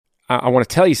I want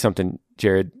to tell you something,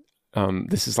 Jared.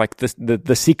 This is like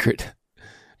the secret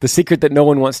that no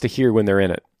one wants to hear when they're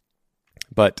in it.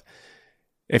 But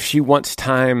if she wants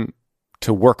time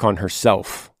to work on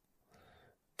herself,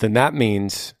 then that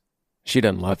means she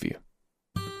doesn't love you.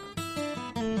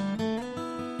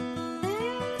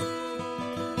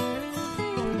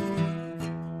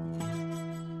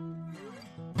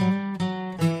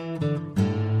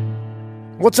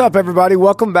 What's up, everybody?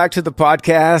 Welcome back to the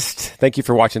podcast. Thank you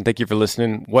for watching. Thank you for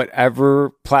listening. Whatever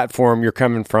platform you're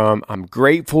coming from, I'm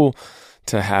grateful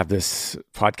to have this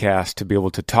podcast to be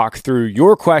able to talk through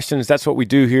your questions. That's what we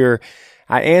do here.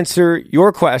 I answer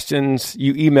your questions.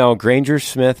 You email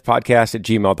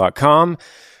grangersmithpodcast@gmail.com.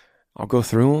 I'll go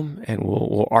through them and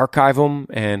we'll archive them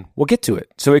and we'll get to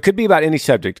it. So it could be about any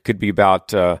subject. It could be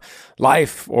about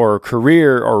life or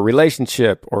career or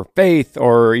relationship or faith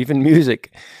or even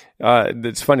music.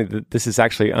 It's funny that this is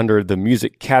actually under the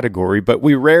music category, but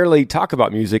we rarely talk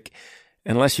about music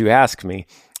unless you ask me.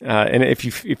 And if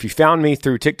you found me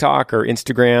through TikTok or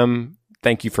Instagram,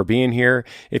 thank you for being here.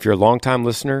 If you're a longtime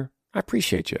listener, I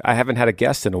appreciate you. I haven't had a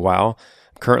guest in a while.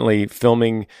 I'm currently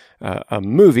filming a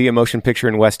motion picture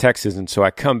in West Texas, and so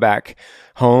I come back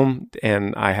home,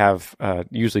 and I have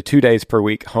usually 2 days per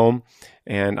week home.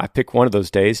 And I pick one of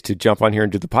those days to jump on here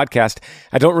and do the podcast.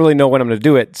 I don't really know when I'm going to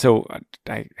do it, so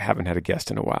I haven't had a guest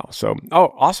in a while. So,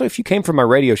 also, if you came from my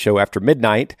radio show after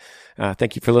midnight,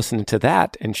 thank you for listening to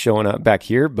that and showing up back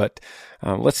here. But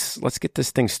let's get this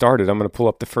thing started. I'm going to pull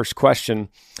up the first question,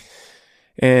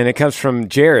 and it comes from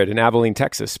Jared in Abilene,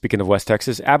 Texas. Speaking of West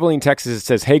Texas, Abilene, Texas, it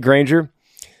says, "Hey, Granger,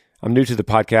 I'm new to the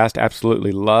podcast.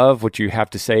 Absolutely love what you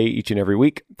have to say each and every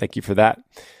week. Thank you for that.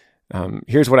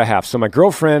 Here's what I have. So my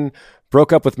girlfriend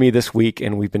broke up with me this week,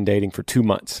 and we've been dating for 2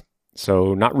 months.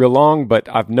 So not real long, but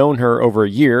I've known her over a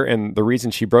year, and the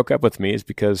reason she broke up with me is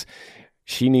because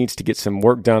she needs to get some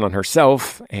work done on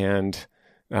herself and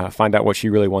find out what she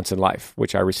really wants in life,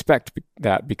 which I respect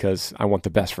that because I want the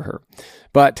best for her.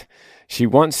 But she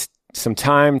wants some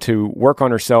time to work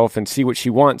on herself and see what she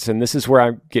wants, and this is where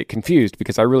I get confused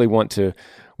because I really want to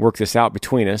work this out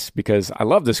between us because I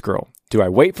love this girl. Do I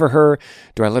wait for her?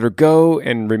 Do I let her go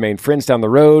and remain friends down the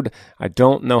road? I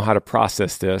don't know how to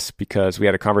process this because we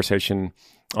had a conversation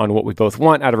on what we both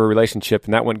want out of a relationship,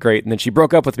 and that went great. And then she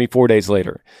broke up with me 4 days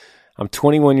later. I'm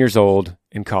 21 years old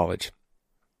in college."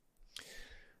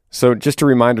 So just a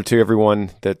reminder to everyone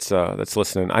that's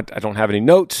listening, I don't have any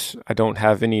notes. I don't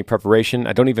have any preparation.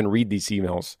 I don't even read these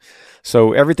emails.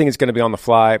 So everything is going to be on the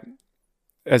fly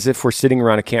as if we're sitting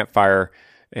around a campfire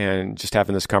and just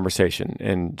having this conversation.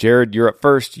 And Jared, you're up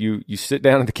first. You sit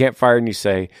down at the campfire and you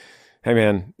say, "Hey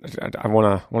man, I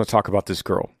want to talk about this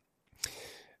girl."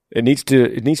 It needs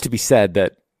to be said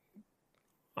that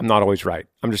I'm not always right.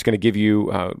 I'm just going to give you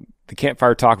the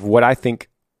campfire talk of what I think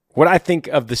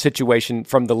of the situation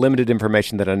from the limited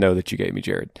information that I know that you gave me,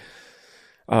 Jared.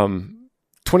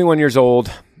 21 years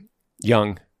old,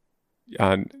 young,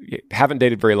 haven't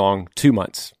dated very long, 2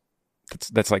 months.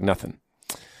 That's like nothing.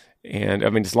 And I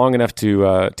mean, it's long enough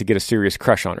to get a serious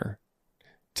crush on her,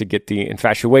 to get the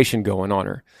infatuation going on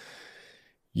her.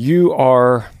 You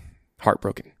are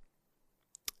heartbroken.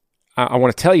 I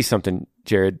want to tell you something,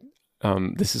 Jared.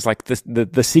 This is like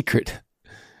the secret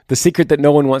that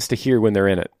no one wants to hear when they're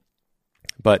in it.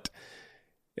 But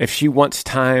if she wants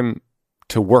time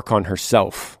to work on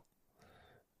herself,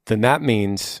 then that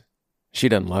means she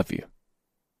doesn't love you.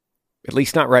 At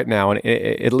least not right now, and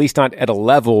at least not at a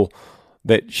level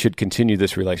that should continue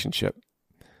this relationship.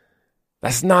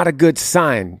 That's not a good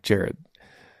sign, Jared.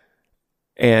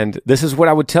 And this is what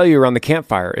I would tell you around the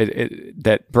campfire.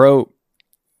 That, bro,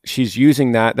 she's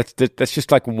using that. That's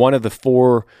just like one of the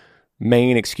 4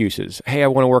 main excuses. Hey, I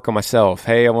want to work on myself.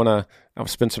 Hey, I'll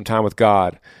spend some time with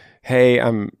God. Hey,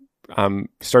 I'm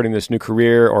starting this new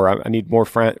career, or I need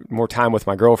more time with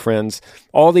my girlfriends.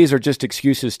 All these are just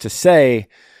excuses to say,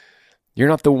 you're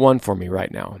not the one for me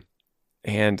right now.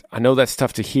 And I know that's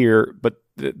tough to hear, but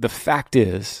the fact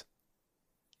is,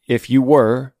 if she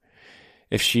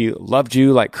loved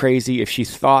you like crazy, if she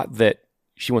thought that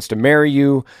she wants to marry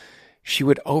you, she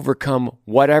would overcome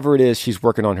whatever it is she's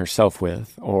working on herself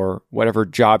with, or whatever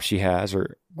job she has,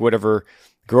 or whatever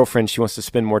girlfriend she wants to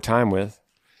spend more time with.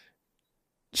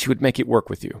 She would make it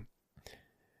work with you.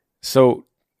 So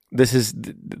this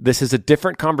is a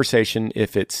different conversation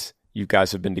if it's you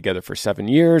guys have been together for 7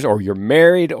 years, or you're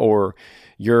married, or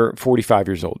you're 45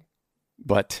 years old.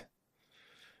 But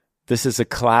this is a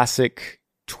classic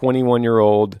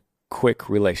 21-year-old quick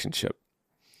relationship.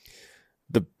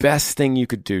 The best thing you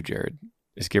could do, Jared,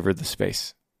 is give her the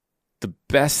space. The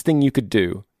best thing you could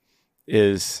do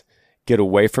is get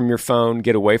away from your phone,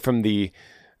 get away from the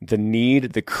the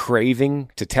need, the craving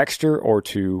to text her or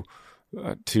to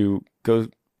go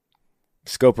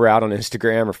scope her out on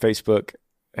Instagram or Facebook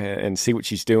and see what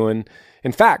she's doing.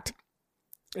 In fact,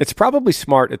 it's probably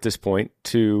smart at this point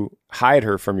to hide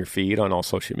her from your feed on all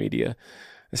social media.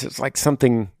 This is like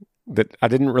something that I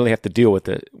didn't really have to deal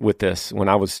with this when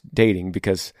I was dating,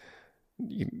 because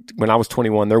when I was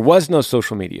 21, there was no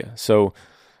social media. So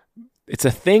it's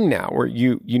a thing now where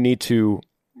you need to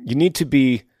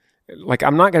be like,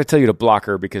 I'm not going to tell you to block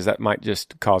her because that might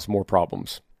just cause more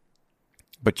problems.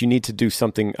 But you need to do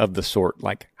something of the sort,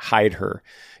 like hide her.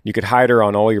 You could hide her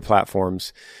on all your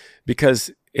platforms,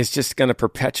 because it's just going to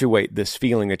perpetuate this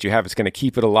feeling that you have. It's going to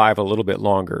keep it alive a little bit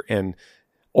longer. And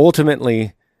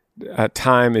ultimately,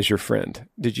 time is your friend.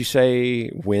 Did you say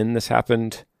when this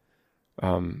happened?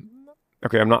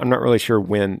 Okay, I'm not really sure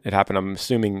when it happened. I'm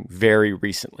assuming very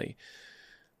recently.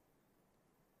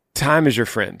 Time is your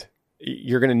friend.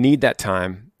 You're going to need that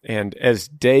time. And as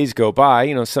days go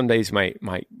by, some days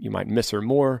you might miss her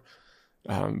more,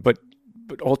 but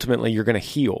ultimately you're going to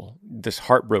heal. This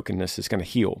heartbrokenness is going to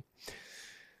heal.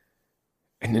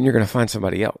 And then you're going to find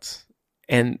somebody else.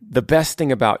 And the best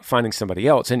thing about finding somebody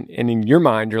else, and in your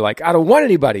mind, you're like, I don't want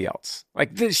anybody else.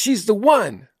 Like, she's the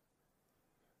one.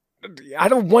 I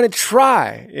don't want to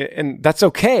try. And that's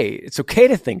okay. It's okay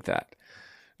to think that.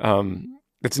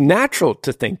 It's natural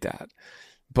to think that.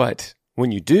 But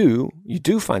when you do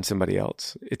find somebody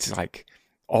else, it's like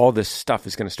all this stuff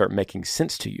is going to start making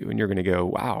sense to you. And you're going to go,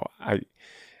 wow,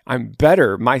 I'm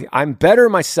better. I'm better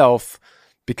myself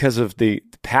because of the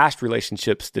past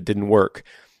relationships that didn't work.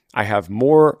 I have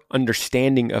more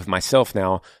understanding of myself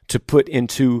now to put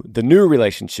into the new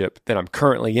relationship that I'm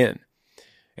currently in.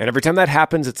 And every time that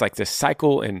happens, it's like this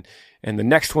cycle, and the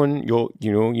next one,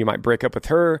 you might break up with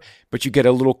her, but you get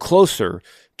a little closer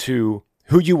to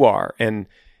who you are and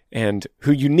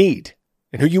who you need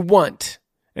and who you want.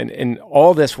 And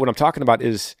all this, what I'm talking about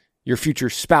is your future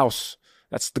spouse.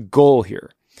 That's the goal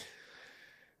here.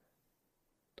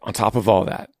 On top of all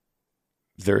that,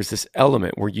 there's this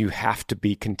element where you have to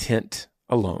be content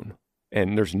alone.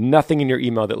 And there's nothing in your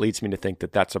email that leads me to think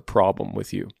that that's a problem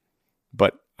with you.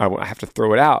 But I have to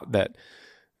throw it out that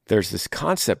there's this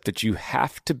concept that you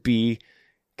have to be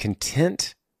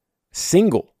content,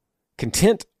 single,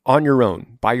 content on your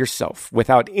own, by yourself,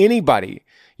 without anybody.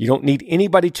 You don't need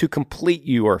anybody to complete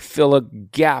you or fill a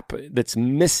gap that's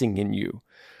missing in you.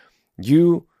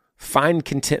 You find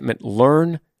contentment,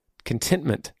 learn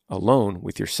contentment alone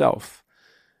with yourself.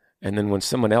 And then when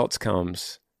someone else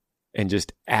comes and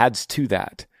just adds to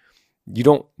that, you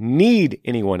don't need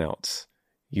anyone else.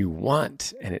 You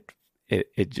want, and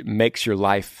it makes your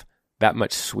life that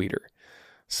much sweeter.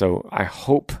 So I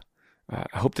hope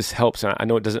this helps. I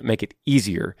know it doesn't make it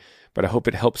easier, but I hope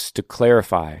it helps to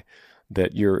clarify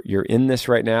that you're in this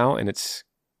right now, and it's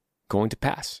going to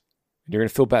pass. You're going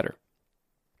to feel better.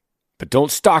 But don't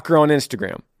stalk her on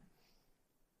Instagram.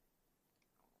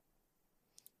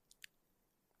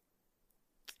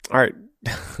 All right.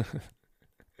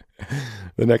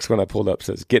 The next one I pulled up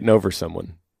says, getting over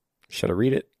someone. Should I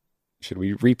read it? Should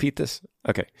we repeat this?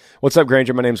 Okay. What's up,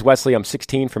 Granger? My name's Wesley. I'm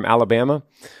 16 from Alabama.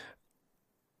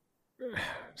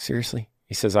 Seriously?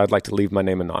 He says, I'd like to leave my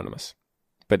name anonymous.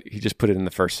 But he just put it in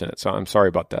the first sentence, so I'm sorry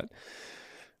about that.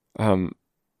 I'm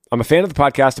a fan of the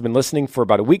podcast. I've been listening for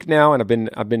about a week now, and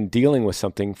I've been dealing with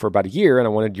something for about a year, and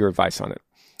I wanted your advice on it.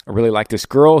 I really like this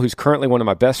girl who's currently one of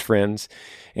my best friends,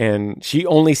 and she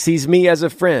only sees me as a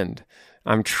friend.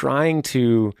 I'm trying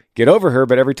to get over her,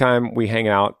 but every time we hang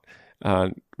out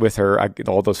with her,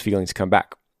 all those feelings come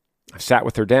back. I've sat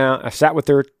her down,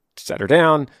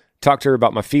 talked to her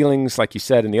about my feelings, like you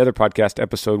said in the other podcast,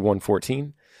 episode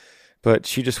 114. But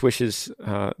she just wishes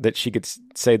that she could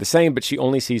say the same, but she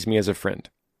only sees me as a friend.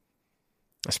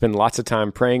 I spend lots of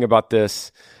time praying about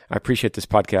this. I appreciate this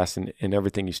podcast and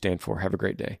everything you stand for. Have a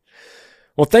great day.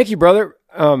 Well, thank you, brother.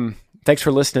 Thanks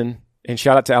for listening, and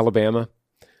shout out to Alabama.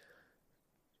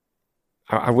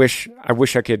 I wish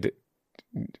I could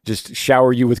just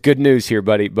shower you with good news here,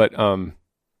 buddy. But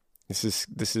this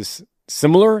is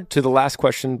similar to the last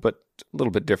question, but a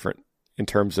little bit different in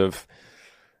terms of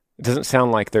it doesn't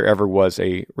sound like there ever was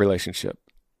a relationship,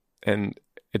 and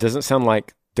it doesn't sound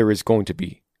like there is going to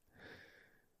be.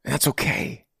 And that's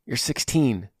okay. You're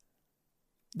 16.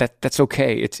 That's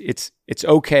okay. It's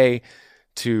okay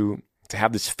to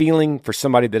have this feeling for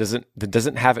somebody that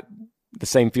doesn't have it, the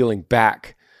same feeling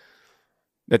back.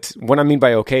 That's what I mean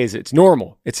by okay is it's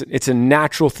normal. It's a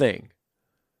natural thing.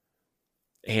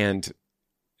 And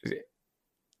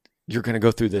you're going to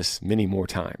go through this many more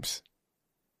times.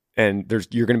 And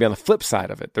you're going to be on the flip side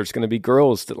of it. There's going to be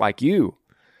girls that like you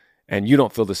and you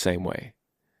don't feel the same way.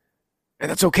 And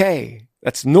that's okay.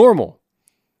 That's normal.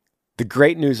 The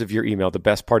great news of your email, the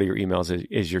best part of your email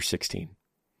is you're 16.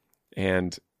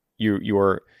 And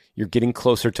you're getting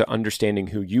closer to understanding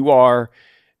who you are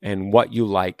and what you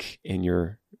like in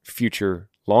your future,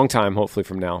 long time, hopefully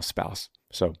from now, spouse.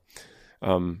 So,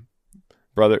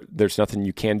 brother, there's nothing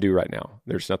you can do right now.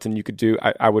 There's nothing you could do.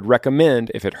 I would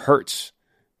recommend, if it hurts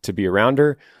to be around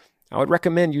her, I would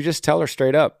recommend you just tell her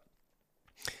straight up,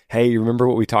 hey, you remember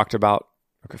what we talked about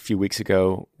a few weeks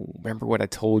ago? Remember what I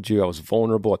told you? I was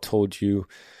vulnerable. I told you.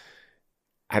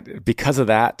 Because of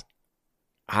that,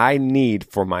 I need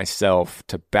for myself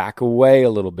to back away a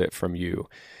little bit from you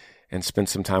and spend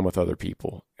some time with other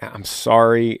people. I'm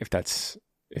sorry if that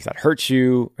hurts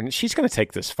you. And she's going to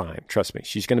take this fine. Trust me,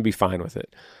 she's going to be fine with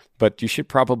it. But you should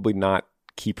probably not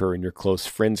keep her in your close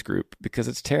friends group because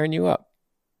it's tearing you up.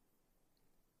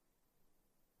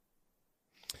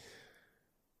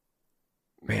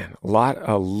 Man, a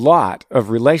lot of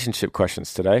relationship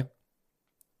questions today.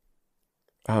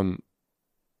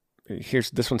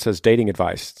 This one says dating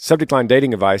advice. Subject line,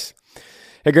 dating advice.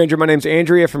 Hey, Granger, my name's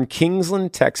Andrea from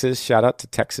Kingsland, Texas. Shout out to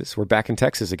Texas. We're back in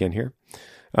Texas again here.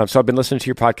 So I've been listening to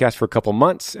your podcast for a couple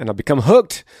months, and I've become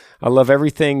hooked. I love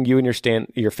everything you and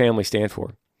your family stand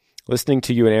for. Listening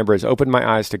to you and Amber has opened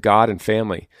my eyes to God and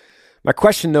family. My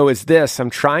question, though, is this.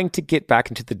 I'm trying to get back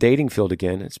into the dating field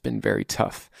again. It's been very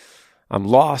tough. I'm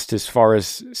lost as far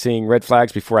as seeing red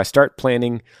flags before I start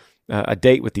planning a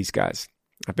date with these guys.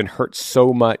 I've been hurt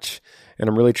so much, and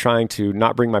I'm really trying to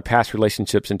not bring my past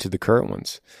relationships into the current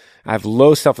ones. I have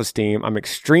low self-esteem. I'm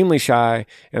extremely shy,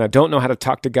 and I don't know how to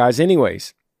talk to guys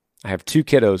anyways. I have 2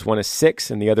 kiddos. One is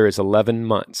 6, and the other is 11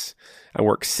 months. I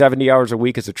work 70 hours a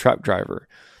week as a truck driver.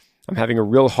 I'm having a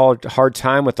real hard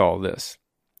time with all this.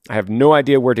 I have no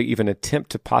idea where to even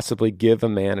attempt to possibly give a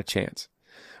man a chance,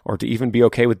 or to even be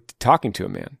okay with talking to a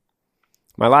man.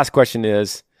 My last question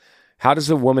is, how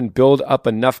does a woman build up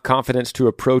enough confidence to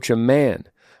approach a man?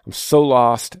 I'm so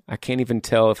lost. I can't even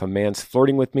tell if a man's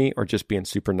flirting with me or just being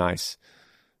super nice.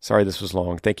 Sorry this was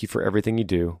long. Thank you for everything you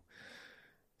do.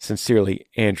 Sincerely,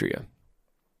 Andrea.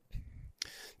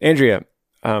 Andrea,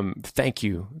 thank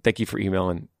you. Thank you for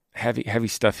emailing. Heavy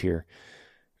stuff here.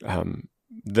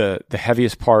 The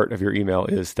heaviest part of your email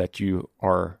is that you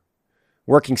are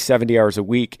working 70 hours a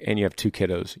week and you have 2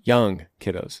 kiddos, young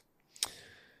kiddos,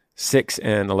 6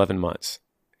 and 11 months.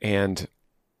 And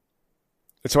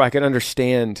so I can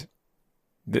understand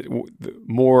that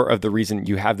more of the reason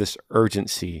you have this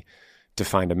urgency to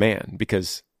find a man,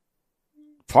 because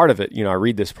part of it, I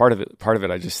read this part of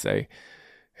it, I just say,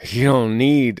 you don't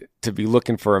need to be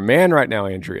looking for a man right now,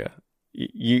 Andrea.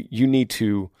 You need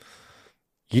to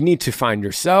find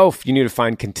yourself. You need to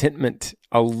find contentment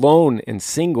alone and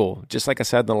single, just like I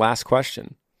said in the last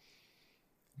question.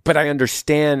 But I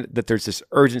understand that there's this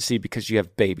urgency because you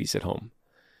have babies at home.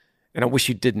 And I wish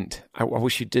you didn't. I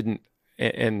wish you didn't.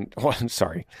 I'm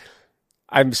sorry.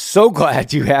 I'm so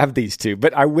glad you have these 2,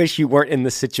 but I wish you weren't in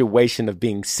the situation of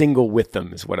being single with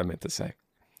them, is what I meant to say.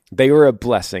 They were a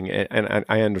blessing, and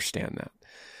I understand that.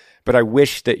 But I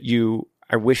wish that you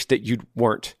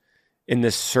weren't in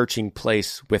this searching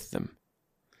place with them,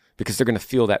 because they're going to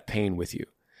feel that pain with you.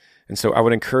 And so I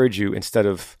would encourage you, instead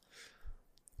of,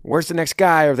 where's the next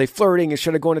guy? Are they flirting?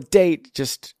 Should I go on a date?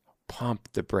 Just pump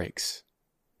the brakes.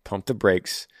 Pump the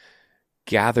brakes.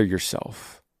 Gather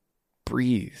yourself.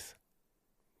 Breathe.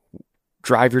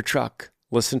 Drive your truck.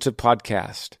 Listen to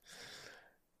podcast.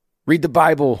 Read the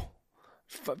Bible.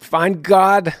 Find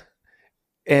God,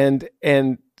 and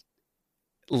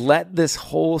let this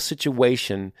whole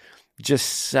situation just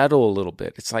settle a little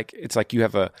bit. It's like you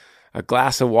have a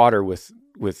glass of water with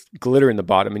glitter in the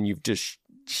bottom, and you've just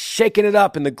shaken it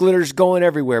up and the glitter's going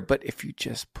everywhere. But if you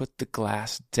just put the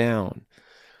glass down,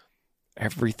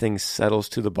 everything settles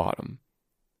to the bottom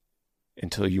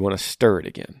until you want to stir it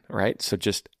again, right? So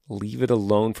just leave it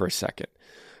alone for a second.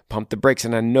 Pump the brakes.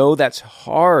 And I know that's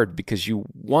hard because you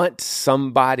want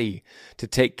somebody to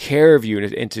take care of you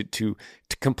and to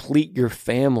complete your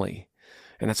family.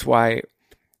 And that's why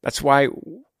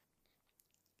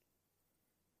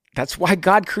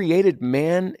God created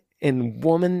man and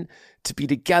woman to be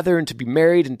together and to be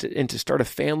married and to start a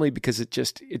family, because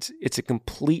it's a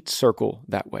complete circle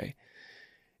that way.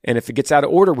 And if it gets out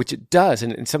of order, which it does,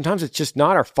 and sometimes it's just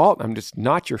not our fault. It's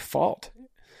not your fault.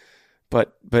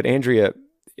 But Andrea,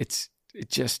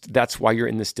 that's why you're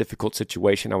in this difficult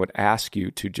situation. I would ask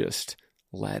you to just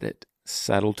let it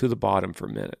settle to the bottom for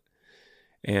a minute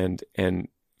and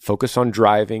focus on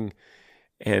driving.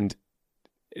 And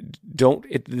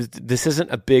this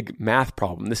isn't a big math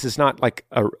problem. This is not like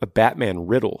a Batman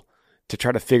riddle to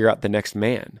try to figure out the next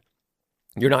man.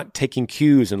 You're not taking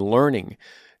cues and learning.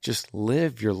 Just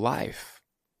live your life.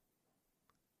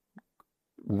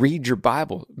 Read your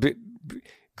Bible.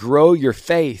 Grow your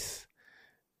faith.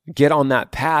 Get on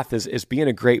that path as being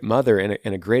a great mother and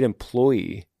a great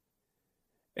employee.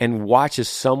 And watch as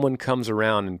someone comes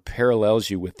around and parallels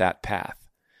you with that path.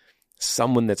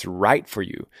 Someone that's right for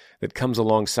you, that comes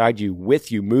alongside you,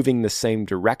 with you, moving the same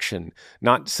direction,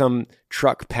 not some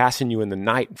truck passing you in the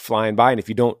night, flying by. And if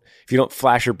you don't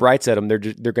flash your brights at them, they're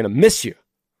going to miss you.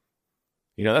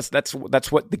 You know, that's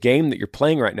what the game that you're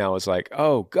playing right now is like.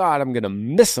 Oh God, I'm going to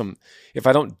miss them if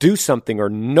I don't do something or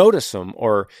notice them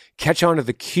or catch on to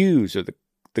the cues or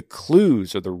the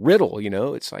clues or the riddle. You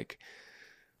know, it's like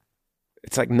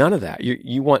none of that.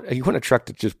 You want a truck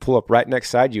to just pull up right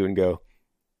next side you and go,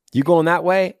 you going that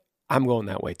way? I'm going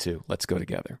that way too. Let's go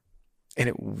together. And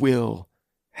it will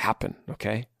happen,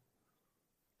 okay?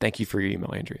 Thank you for your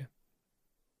email, Andrea.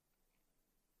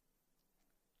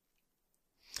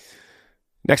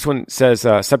 Next one says,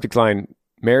 subject line,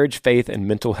 marriage, faith, and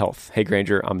mental health. Hey,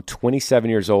 Granger, I'm 27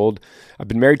 years old. I've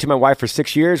been married to my wife for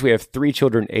 6 years. We have 3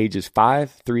 children, ages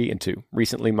 5, 3, and 2.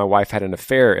 Recently, my wife had an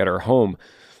affair at our home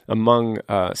among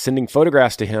sending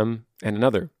photographs to him and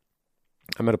another.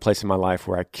 I'm at a place in my life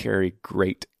where I carry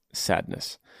great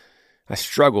sadness. I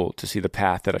struggle to see the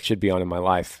path that I should be on in my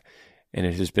life, and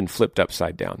it has been flipped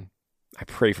upside down. I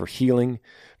pray for healing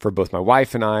for both my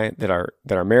wife and I, that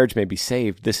our marriage may be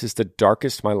saved. This is the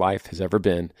darkest my life has ever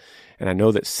been, and I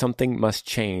know that something must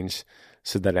change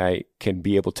so that I can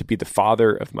be able to be the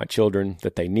father of my children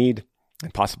that they need,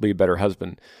 and possibly a better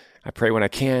husband. I pray when I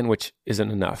can, which isn't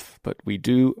enough, but we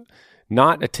do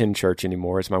not attend church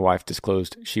anymore. As my wife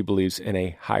disclosed, she believes in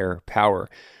a higher power,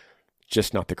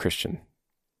 just not the Christian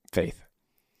faith.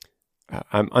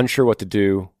 I'm unsure what to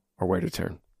do or where to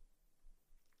turn.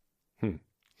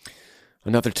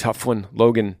 Another tough one.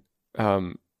 Logan,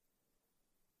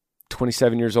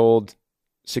 27 years old,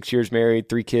 6 years married,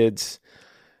 3 kids,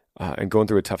 and going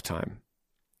through a tough time.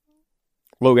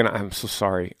 Logan, I'm so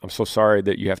sorry. I'm so sorry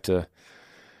that you have to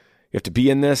be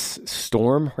in this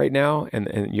storm right now,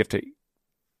 and you have to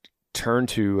turn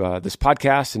to this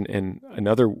podcast and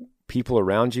other people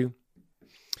around you.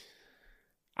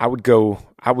 I would go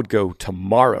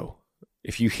tomorrow.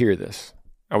 If you hear this,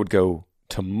 I would go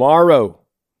tomorrow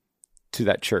to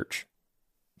that church,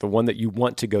 the one that you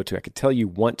want to go to. I could tell you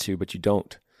want to, but you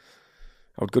don't.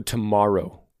 I would go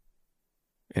tomorrow,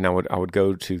 and I would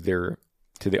go to the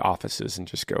offices and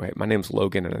just go, hey, my name's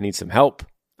Logan, and I need some help.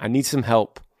 And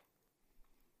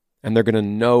they're going to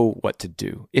know what to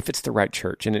do if it's the right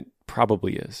church, and it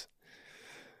probably is.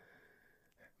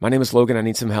 My name is Logan. I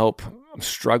need some help. I'm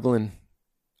struggling.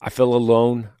 I feel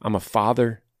alone. I'm a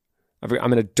father.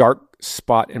 I'm in a dark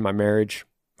spot in my marriage.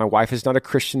 My wife is not a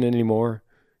Christian anymore.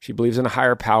 She believes in a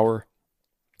higher power,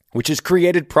 which has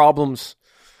created problems.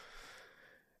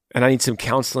 And I need some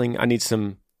counseling. I need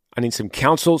some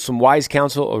counsel, some wise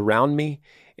counsel around me,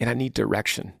 and I need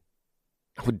direction.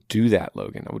 I would do that,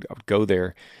 Logan. I would go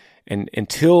there, and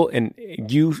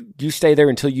you stay there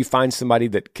until you find somebody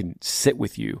that can sit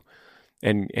with you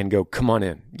and go, come on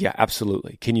in. Yeah,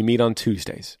 absolutely. Can you meet on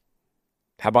Tuesdays?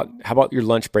 How about your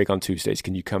lunch break on Tuesdays?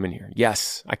 Can you come in here?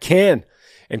 Yes, I can.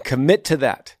 And commit to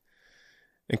that.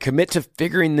 And commit to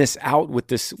figuring this out with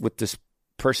this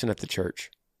person at the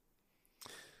church.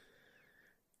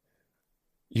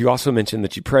 You also mentioned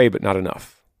that you pray, but not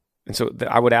enough. And so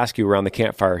I would ask you around the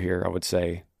campfire here, I would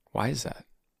say, why is that?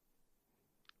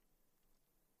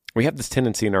 We have this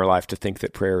tendency in our life to think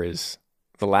that prayer is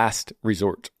the last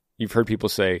resort. You've heard people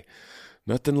say,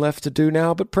 nothing left to do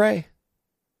now but pray.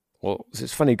 Well,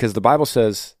 it's funny because the Bible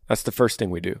says that's the first thing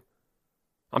we do.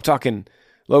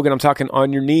 Logan, I'm talking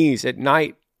on your knees at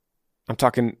night. I'm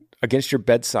talking against your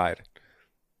bedside.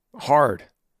 Hard.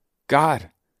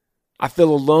 God, I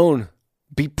feel alone.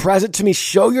 Be present to me.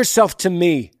 Show yourself to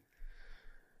me.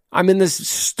 I'm in this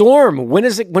storm. When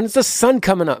is the sun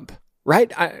coming up?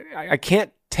 Right? I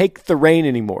can't take the rain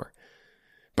anymore.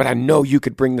 But I know you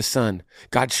could bring the sun.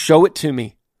 God, show it to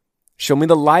me. Show me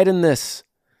the light in this.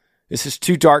 This is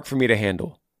too dark for me to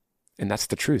handle. And that's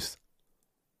the truth.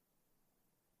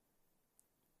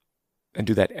 And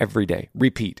do that every day.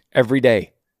 Repeat every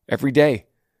day. Every day.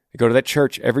 Go to that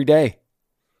church every day.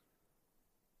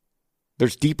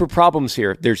 There's deeper problems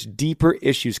here. There's deeper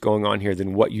issues going on here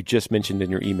than what you just mentioned in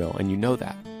your email, and you know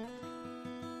that.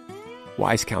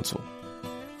 Wise counsel.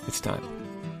 It's time.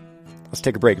 Let's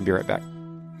take a break and be right back.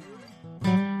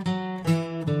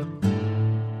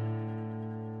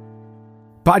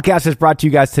 Podcast is brought to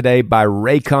you guys today by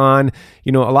Raycon.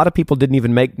 You know, a lot of people didn't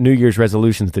even make New Year's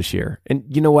resolutions this year. And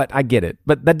you know what? I get it.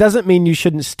 But that doesn't mean you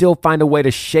shouldn't still find a way to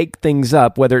shake things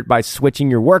up, whether it by switching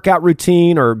your workout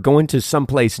routine or going to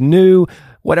someplace new.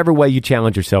 Whatever way you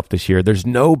challenge yourself this year, there's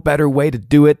no better way to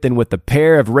do it than with a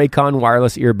pair of Raycon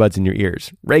wireless earbuds in your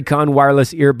ears. Raycon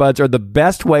wireless earbuds are the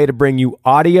best way to bring you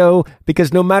audio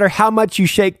because no matter how much you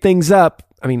shake things up,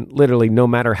 I mean, literally, no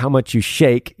matter how much you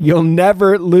shake, you'll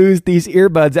never lose these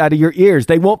earbuds out of your ears.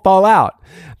 They won't fall out.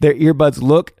 Their earbuds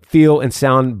look, feel, and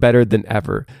sound better than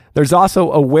ever. There's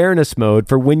also awareness mode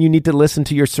for when you need to listen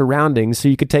to your surroundings so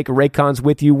you can take Raycons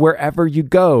with you wherever you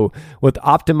go. With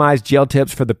optimized gel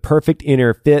tips for the perfect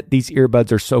in-ear fit, these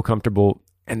earbuds are so comfortable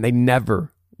and they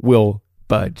never will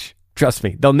budge. Trust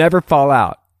me, they'll never fall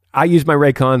out. I use my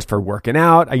Raycons for working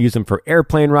out. I use them for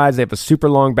airplane rides. They have a super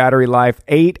long battery life,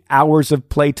 8 hours of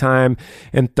playtime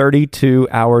and 32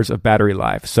 hours of battery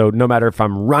life. So no matter if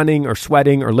I'm running or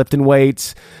sweating or lifting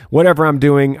weights, whatever I'm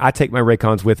doing, I take my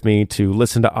Raycons with me to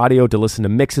listen to audio, to listen to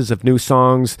mixes of new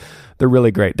songs. They're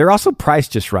really great. They're also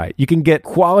priced just right. You can get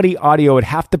quality audio at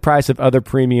half the price of other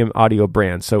premium audio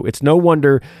brands. So it's no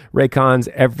wonder Raycon's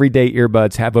everyday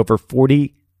earbuds have over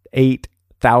 48,000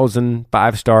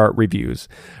 5-star reviews.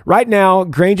 Right now,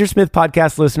 Granger Smith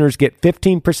podcast listeners get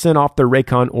 15% off their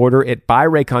Raycon order at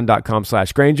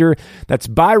buyraycon.com/Granger. That's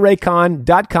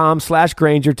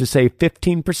buyraycon.com/Granger to save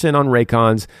 15% on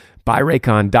Raycons.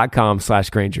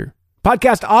 buyraycon.com/Granger.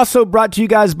 Podcast also brought to you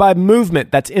guys by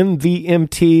Movement. That's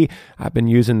MVMT. I've been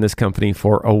using this company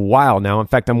for a while now. In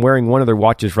fact, I'm wearing one of their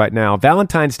watches right now.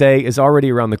 Valentine's Day is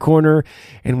already around the corner,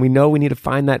 and we know we need to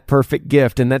find that perfect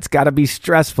gift, and that's got to be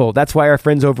stressful. That's why our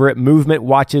friends over at Movement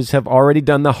Watches have already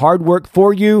done the hard work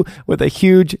for you with a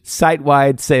huge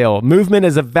site-wide sale. Movement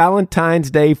is a Valentine's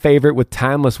Day favorite with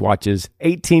timeless watches,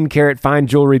 18-karat fine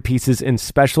jewelry pieces in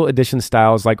special edition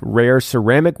styles like rare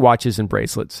ceramic watches and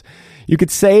bracelets. You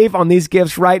could save on these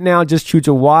gifts right now. Just choose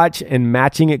a watch and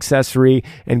matching accessory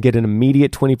and get an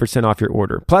immediate 20% off your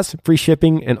order. Plus, free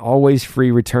shipping and always free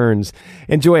returns.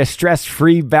 Enjoy a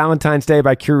stress-free Valentine's Day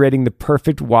by curating the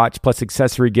perfect watch plus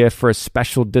accessory gift for a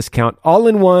special discount. All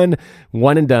in one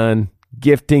and done.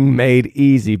 Gifting made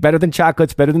easy. Better than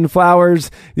chocolates, better than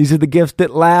flowers. These are the gifts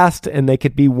that last, and they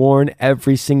could be worn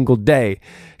every single day.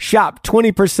 Shop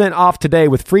 20% off today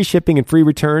with free shipping and free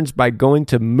returns by going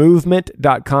to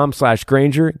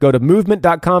movement.com/Granger. Go to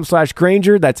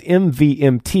movement.com/Granger. That's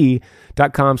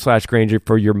MVMT.com/Granger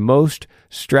for your most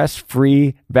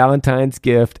stress-free Valentine's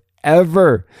gift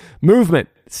ever. Movement.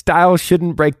 Style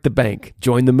shouldn't break the bank.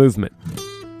 Join the movement.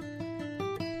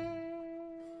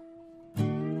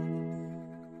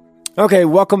 Okay,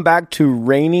 welcome back to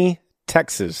rainy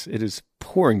Texas. It is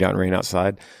pouring down rain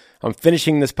outside. I'm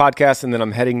finishing this podcast and then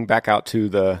I'm heading back out to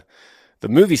the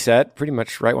movie set pretty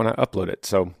much right when I upload it.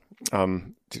 So,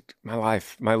 my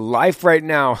life right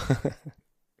now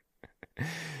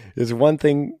is one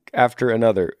thing after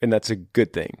another, and that's a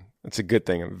good thing. It's a good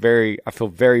thing. I feel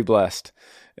very blessed,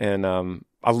 and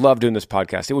I love doing this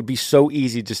podcast. It would be so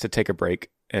easy just to take a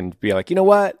break and be like, you know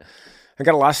what? I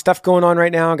got a lot of stuff going on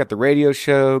right now. I got the radio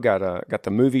show, got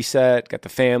the movie set, got the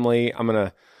family. I'm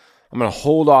gonna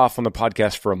hold off on the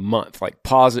podcast for a month, like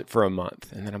pause it for a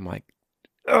month, and then I'm like,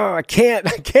 oh, I can't.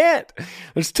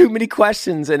 There's too many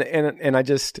questions, and I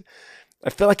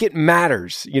feel like it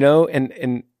matters, you know.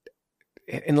 And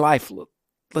in life,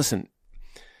 listen,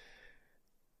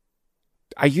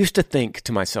 I used to think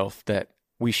to myself that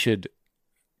we should,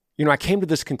 you know, I came to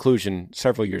this conclusion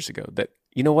several years ago that,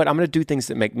 you know what, I'm going to do things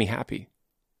that make me happy.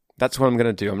 That's what I'm going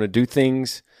to do. I'm going to do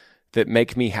things that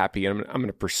make me happy. And I'm going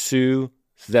to pursue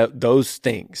those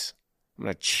things. I'm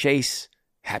going to chase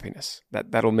happiness.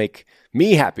 That'll make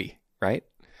me happy, right?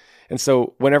 And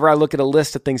so whenever I look at a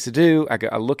list of things to do,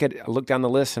 I look down the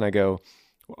list and I go,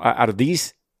 out of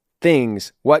these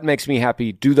things, what makes me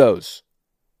happy? Do those.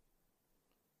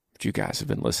 But you guys have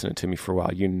been listening to me for a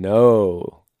while. You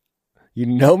know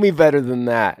me better than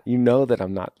that. You know that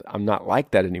I'm not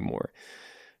like that anymore.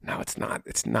 No, it's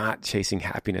not chasing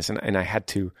happiness. And I had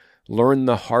to learn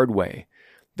the hard way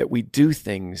that we do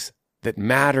things that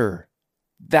matter.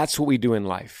 That's what we do in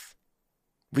life.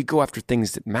 We go after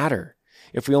things that matter.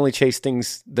 If we only chase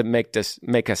things that make us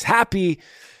happy,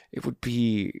 it would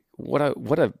be what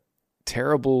a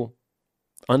terrible,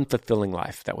 unfulfilling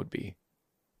life that would be.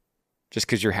 Just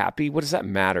because you're happy, what does that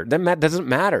matter? That doesn't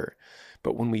matter.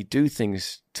 But when we do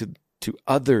things to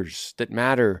others that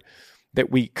matter, that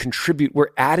we contribute, we're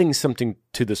adding something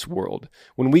to this world.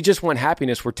 When we just want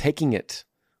happiness, we're taking it.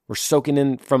 We're soaking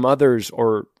in from others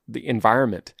or the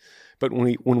environment. But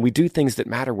when we do things that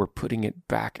matter, we're putting it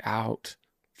back out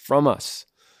from us.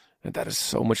 And that is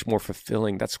so much more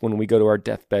fulfilling. That's when we go to our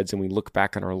deathbeds and we look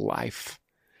back on our life.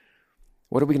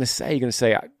 What are we going to say? You're going to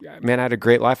say, man, I had a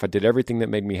great life. I did everything that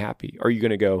made me happy. Or are you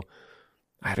going to go,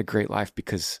 I had a great life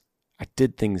because I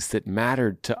did things that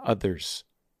mattered to others.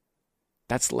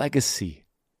 That's legacy.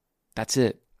 That's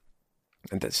it.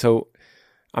 And so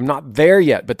I'm not there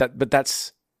yet, but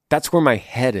that's where my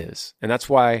head is. And that's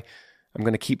why I'm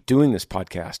going to keep doing this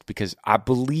podcast, because I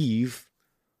believe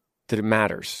that it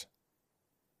matters.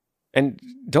 And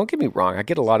don't get me wrong, I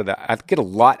get a lot of that. I get a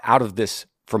lot out of this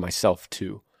for myself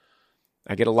too.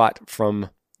 I get a lot from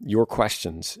your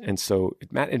questions. And so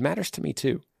it matters to me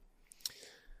too.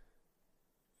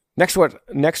 Next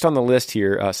on the list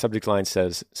here, subject line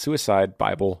says, suicide,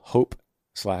 Bible,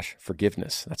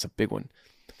 hope/forgiveness. That's a big one.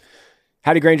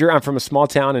 Howdy, Granger. I'm from a small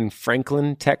town in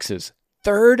Franklin, Texas.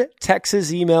 3rd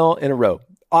Texas email in a row.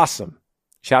 Awesome.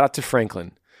 Shout out to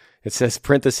Franklin. It says,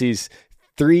 parentheses,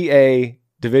 3A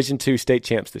Division II state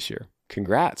champs this year.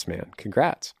 Congrats, man.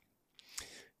 Congrats.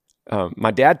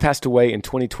 My dad passed away in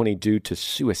 2020 due to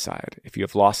suicide. If you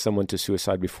have lost someone to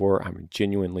suicide before, I'm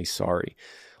genuinely sorry.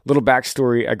 Little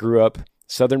backstory, I grew up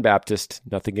Southern Baptist,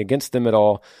 nothing against them at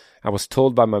all. I was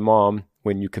told by my mom,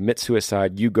 when you commit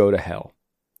suicide, you go to hell.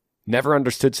 Never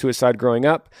understood suicide growing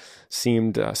up,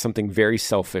 seemed something very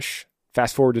selfish.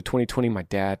 Fast forward to 2020, my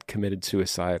dad committed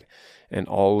suicide, and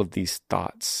all of these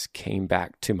thoughts came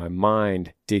back to my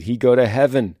mind. Did he go to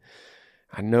heaven?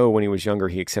 I know when he was younger,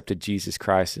 he accepted Jesus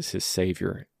Christ as his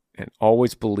Savior and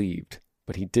always believed,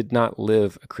 but he did not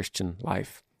live a Christian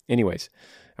life. Anyways,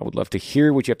 I would love to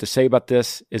hear what you have to say about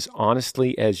this as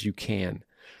honestly as you can.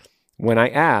 When I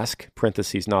ask,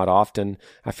 parentheses, not often,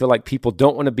 I feel like people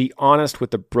don't want to be honest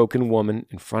with the broken woman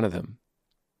in front of them.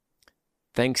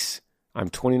 Thanks. I'm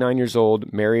 29 years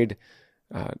old, married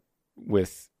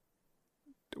with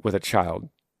a child,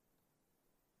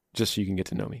 just so you can get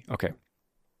to know me. Okay.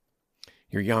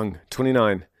 You're young,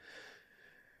 29.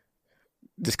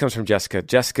 This comes from Jessica.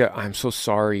 Jessica, I'm so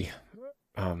sorry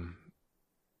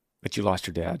that you lost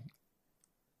your dad.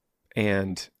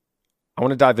 And I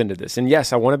want to dive into this. And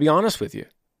yes, I want to be honest with you.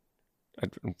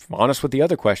 I'm honest with the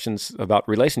other questions about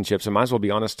relationships. I might as well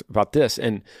be honest about this.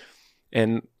 And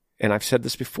I've said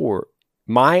this before.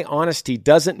 My honesty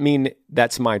doesn't mean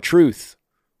that's my truth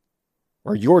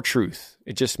or your truth.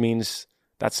 It just means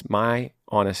that's my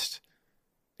honest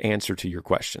answer to your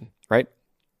question, right?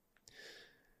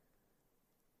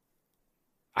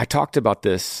 I talked about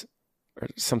this or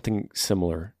something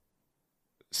similar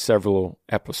several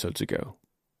episodes ago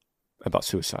about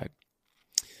suicide.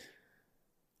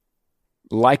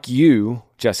 Like you,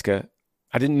 Jessica,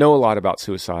 I didn't know a lot about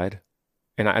suicide,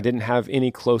 and I didn't have any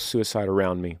close suicide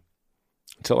around me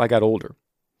until I got older.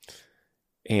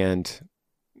 And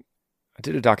I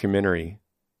did a documentary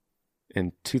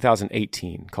in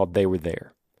 2018 called They Were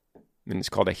There. And it's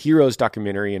called a Heroes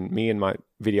documentary, and me and my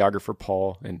videographer,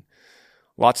 Paul, and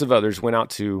lots of others went out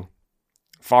to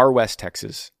far west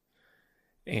Texas,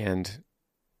 and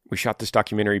we shot this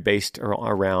documentary based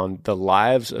around the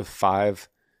lives of 5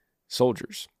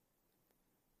 soldiers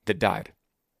that died.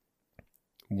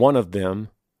 One of them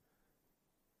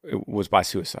was by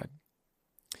suicide.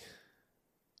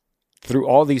 Through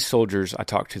all these soldiers, I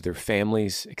talked to their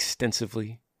families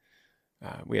extensively.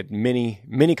 We had many,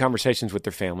 many conversations with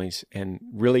their families and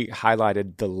really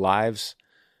highlighted the lives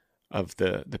of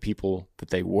the people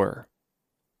that they were,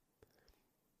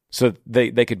 so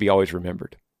they could be always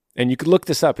remembered. And you could look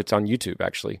this up. It's on YouTube,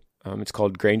 actually. It's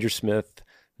called Granger Smith,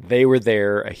 They Were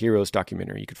There, a Heroes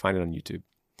documentary. You can find it on YouTube.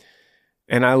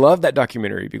 And I love that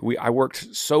documentary. I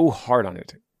worked so hard on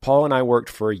it. Paul and I worked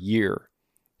for a year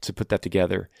to put that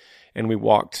together. And we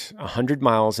walked 100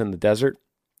 miles in the desert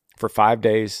for 5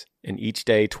 days. And each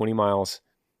day, 20 miles,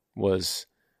 was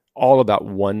all about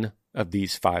one of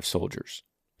these 5 soldiers.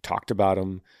 Talked about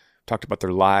them, talked about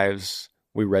their lives.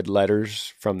 We read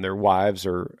letters from their wives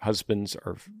or husbands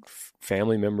or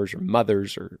family members or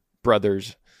mothers or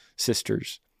brothers,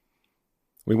 sisters.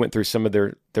 We went through some of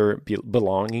their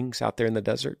belongings out there in the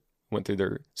desert. Went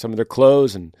through some of their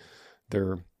clothes and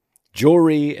their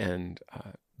jewelry and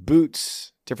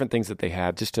boots, different things that they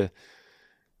had, just to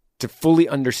fully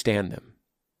understand them.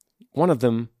 One of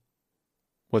them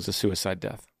was a suicide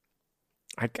death.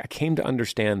 I came to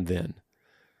understand then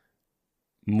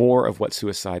more of what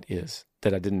suicide is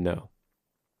that I didn't know.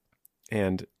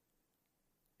 And,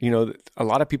 a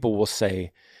lot of people will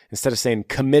say, instead of saying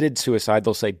committed suicide,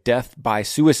 they'll say death by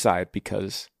suicide,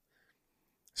 because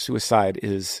suicide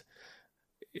is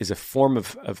a form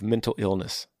of mental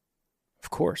illness. Of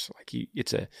course,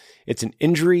 it's an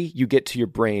injury you get to your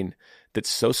brain that's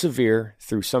so severe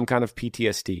through some kind of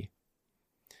PTSD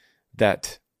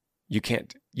that You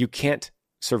can't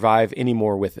survive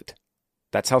anymore with it.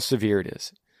 That's how severe it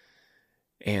is.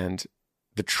 And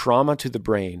the trauma to the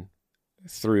brain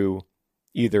through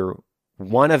either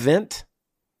one event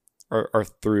or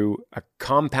through a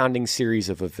compounding series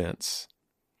of events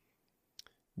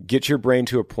get your brain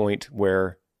to a point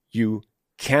where you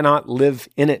cannot live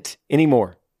in it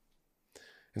anymore.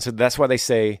 And so that's why they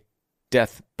say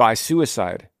death by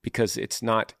suicide, because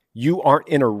you aren't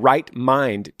in a right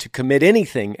mind to commit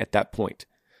anything at that point.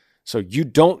 So you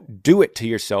don't do it to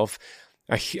yourself.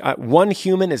 One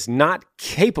human is not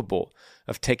capable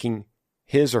of taking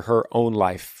his or her own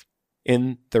life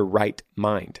in the right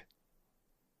mind.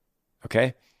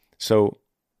 Okay? So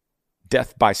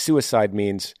death by suicide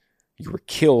means you were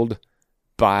killed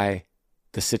by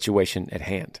the situation at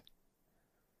hand.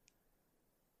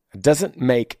 It doesn't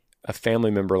make a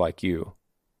family member like you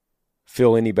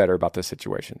feel any better about the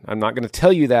situation. I'm not going to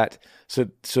tell you that so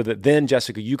that then,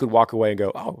 Jessica, you could walk away and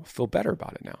go, oh, I feel better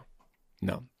about it now.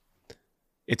 No.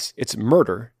 It's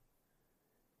murder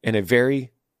in a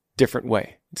very different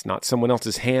way. It's not someone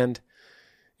else's hand.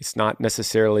 It's not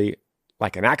necessarily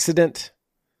like an accident.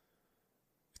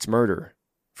 It's murder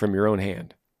from your own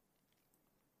hand.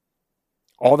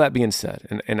 All that being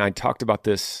said, and I talked about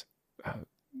this a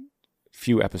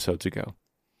few episodes ago,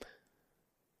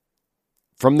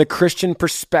 from the Christian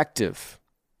perspective,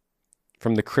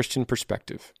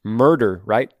 murder,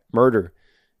 right? Murder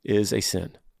is a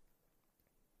sin.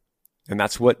 And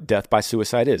that's what death by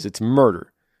suicide is. It's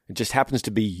murder. It just happens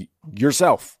to be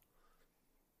yourself.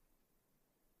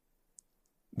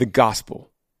 The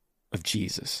gospel of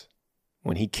Jesus,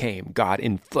 when he came, God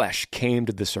in flesh came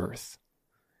to this earth.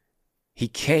 He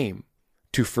came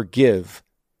to forgive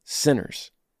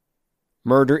sinners.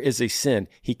 Murder is a sin.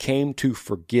 He came to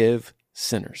forgive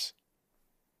sinners.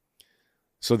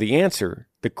 So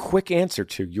the quick answer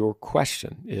to your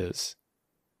question is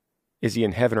he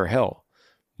in heaven or hell?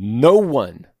 No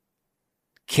one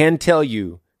can tell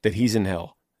you that he's in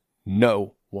hell.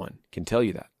 No one can tell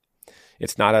you that.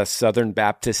 It's not a Southern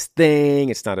Baptist thing.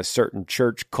 It's not a certain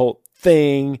church cult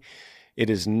thing. It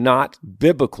is not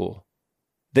biblical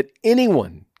that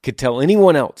anyone could tell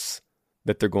anyone else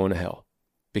that they're going to hell,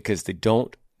 because they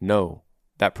don't know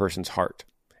that person's heart.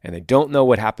 And they don't know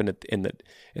what happened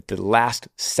at the last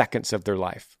seconds of their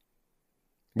life.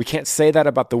 We can't say that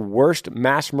about the worst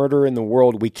mass murderer in the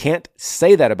world. We can't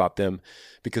say that about them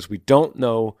because we don't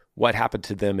know what happened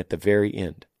to them at the very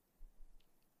end.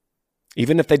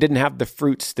 Even if they didn't have the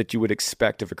fruits that you would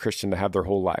expect of a Christian to have their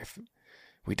whole life,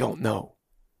 we don't know.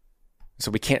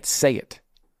 So we can't say it.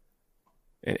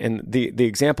 And the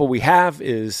example we have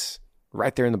is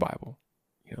right there in the Bible.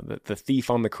 You know, the thief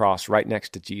on the cross right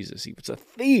next to Jesus. He was a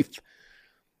thief.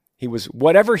 He was,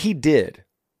 whatever he did,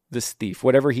 this thief,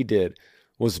 whatever he did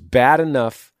was bad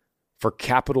enough for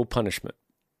capital punishment,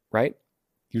 right?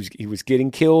 He was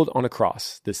getting killed on a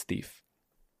cross, this thief.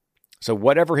 So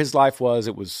whatever his life was,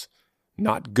 it was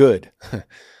not good.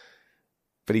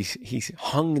 But he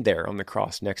hung there on the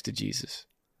cross next to Jesus.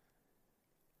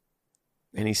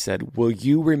 And he said, will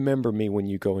you remember me when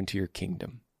you go into your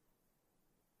kingdom?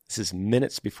 This is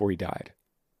minutes before he died.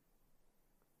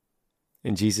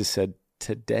 And Jesus said,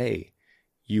 today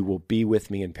you will be with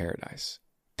me in paradise.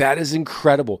 That is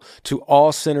incredible to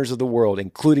all sinners of the world,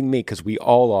 including me, because we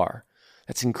all are.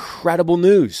 That's incredible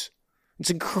news. It's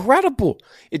incredible.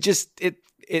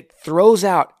 It throws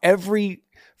out every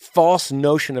false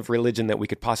notion of religion that we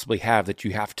could possibly have, that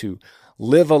you have to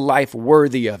live a life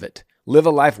worthy of it, live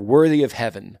a life worthy of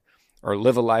heaven, or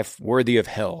live a life worthy of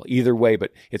hell. Either way,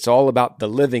 but it's all about the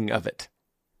living of it.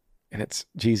 And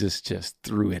Jesus just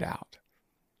threw it out.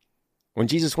 When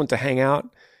Jesus went to hang out,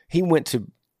 he went to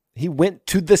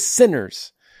the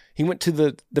sinners. He went to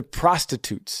the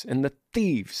prostitutes and the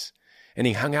thieves, and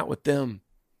he hung out with them.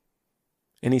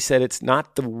 And he said, it's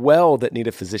not the well that need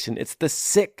a physician, it's the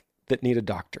sick that need a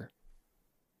doctor.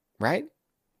 Right?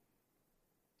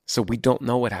 So we don't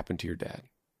know what happened to your dad.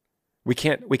 We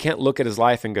can't look at his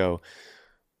life and go,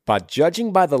 by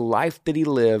judging by the life that he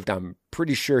lived, I'm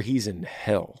pretty sure he's in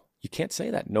hell. You can't say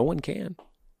that. No one can.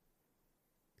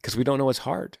 Because we don't know his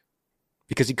heart.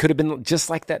 Because he could have been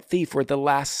just like that thief where at the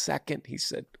last second he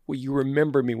said, will you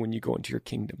remember me when you go into your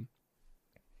kingdom?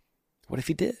 What if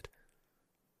he did?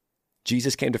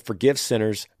 Jesus came to forgive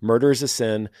sinners. Murder is a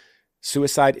sin.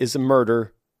 Suicide is a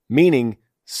murder, meaning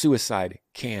suicide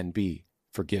can be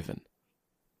forgiven.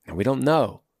 And we don't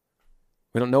know.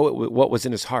 We don't know what was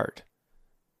in his heart.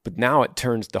 But now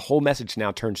the whole message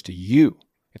now turns to you.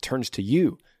 It turns to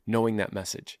you knowing that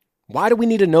message. Why do we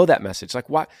need to know that message? Like,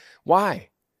 why?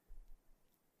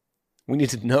 We need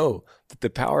to know that the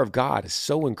power of God is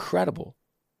so incredible,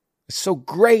 is so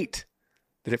great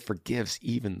that it forgives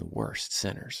even the worst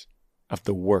sinners of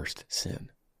the worst sin.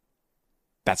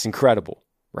 That's incredible,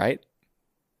 right?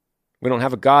 We don't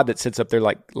have a God that sits up there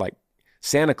like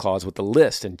Santa Claus with a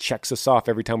list and checks us off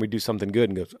every time we do something good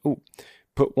and goes, "Oh,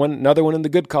 put another one in the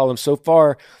good column." So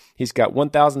far, he's got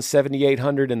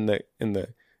 1,700 in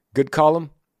the good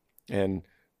column and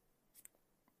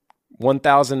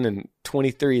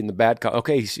 1,023 in the bad column.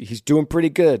 Okay, he's doing pretty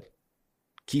good.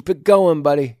 Keep it going,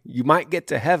 buddy. You might get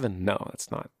to heaven. No, that's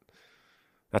not.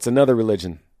 That's another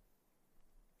religion.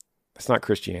 That's not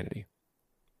Christianity.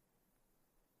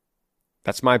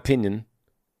 That's my opinion,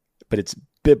 but it's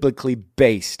biblically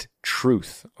based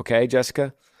truth. Okay,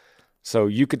 Jessica? So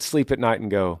you could sleep at night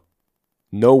and go,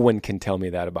 no one can tell me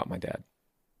that about my dad.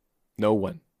 No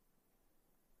one.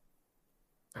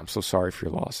 I'm so sorry for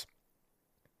your loss.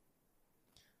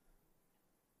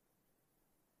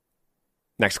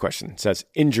 Next question says,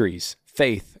 injuries,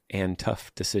 faith, and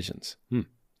tough decisions. It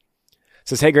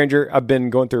says, hey, Granger, I've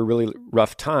been going through a really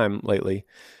rough time lately,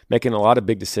 making a lot of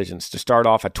big decisions. To start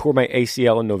off, I tore my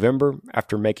ACL in November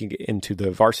after making it into the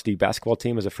varsity basketball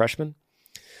team as a freshman.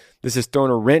 This has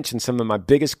thrown a wrench in some of my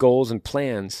biggest goals and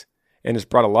plans and has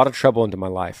brought a lot of trouble into my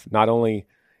life. Not only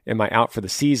am I out for the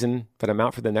season, but I'm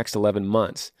out for the next 11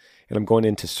 months, and I'm going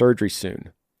into surgery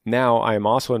soon. Now I am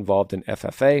also involved in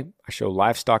FFA. I show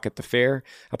livestock at the fair.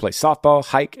 I play softball,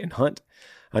 hike, and hunt.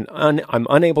 I'm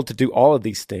unable to do all of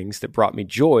these things that brought me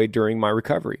joy during my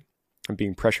recovery. I'm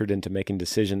being pressured into making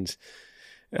decisions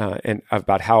and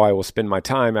about how I will spend my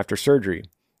time after surgery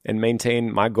and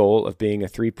maintain my goal of being a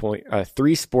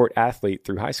three-sport athlete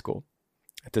through high school.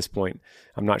 At this point,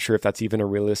 I'm not sure if that's even a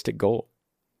realistic goal.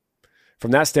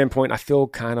 From that standpoint, I feel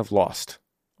kind of lost.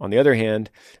 On the other hand,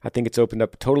 I think it's opened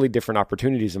up totally different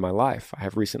opportunities in my life. I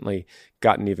have recently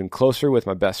gotten even closer with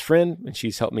my best friend, and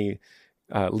she's helped me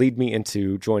lead me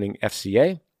into joining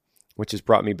FCA, which has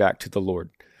brought me back to the Lord.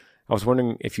 I was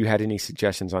wondering if you had any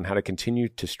suggestions on how to continue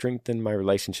to strengthen my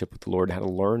relationship with the Lord, how to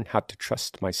learn how to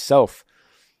trust myself.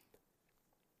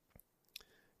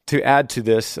 To add to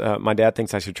this, my dad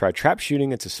thinks I should try trap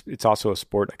shooting. It's also a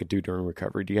sport I could do during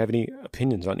recovery. Do you have any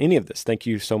opinions on any of this? Thank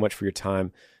you so much for your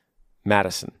time.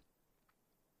 Madison.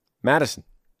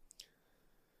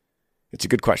 It's a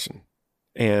good question.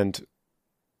 And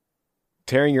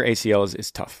tearing your ACL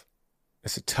is tough.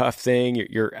 It's a tough thing.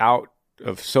 You're out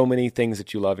of so many things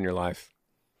that you love in your life.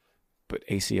 But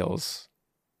ACLs,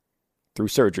 through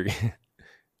surgery,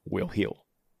 will heal,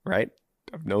 right?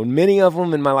 I've known many of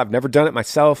them in my life. Never done it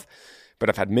myself, but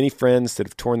I've had many friends that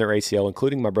have torn their ACL,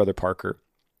 including my brother Parker.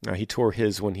 He tore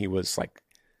his when he was like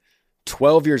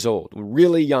 12 years old,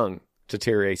 really young to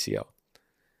tear ACL.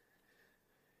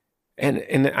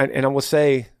 And I will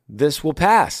say, this will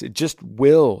pass. It just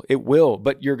will. It will.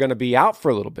 But you're going to be out for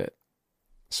a little bit.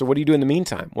 So what do you do in the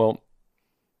meantime? Well,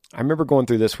 I remember going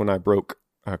through this when I broke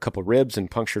a couple ribs and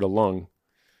punctured a lung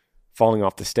falling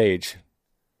off the stage.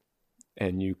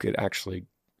 And you could actually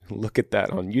look at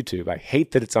that on YouTube. I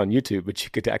hate that it's on YouTube, but you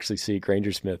could actually see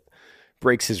Granger Smith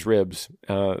breaks his ribs.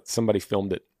 Somebody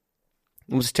filmed it.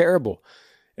 It was terrible.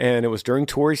 And it was during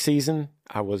tour season.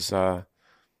 I was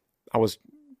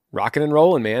rocking and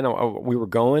rolling, man. We were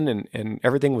going and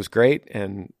everything was great.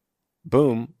 And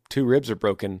boom, 2 ribs are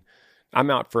broken.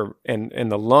 I'm out for, and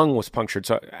the lung was punctured.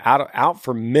 So out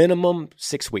for minimum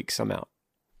 6 weeks, I'm out.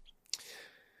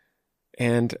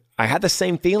 And I had the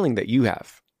same feeling that you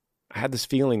have. I had this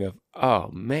feeling of, oh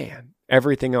man,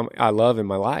 everything I love in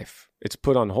my life, it's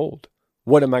put on hold.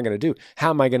 What am I going to do?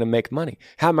 How am I going to make money?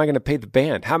 How am I going to pay the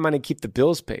band? How am I going to keep the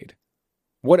bills paid?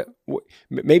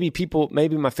 Maybe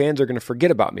my fans are going to forget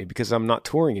about me because I'm not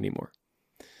touring anymore.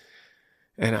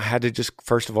 And I had to just,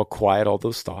 first of all, quiet all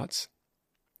those thoughts.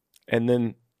 And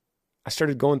then I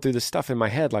started going through this stuff in my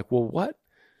head like, well,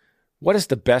 what is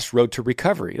the best road to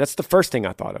recovery? That's the first thing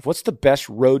I thought of. What's the best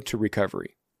road to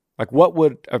recovery? Like, what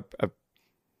would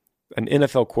an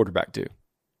NFL quarterback do?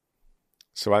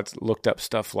 So I looked up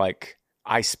stuff like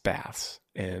ice baths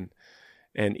and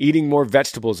eating more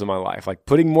vegetables in my life, like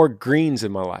putting more greens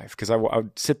in my life. Because I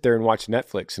would sit there and watch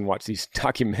Netflix and watch these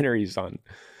documentaries on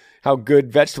how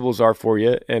good vegetables are for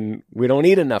you, and we don't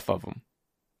eat enough of them.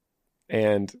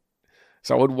 And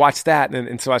so I would watch that.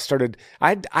 And so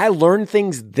I learned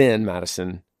things then,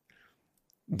 Madison,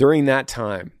 during that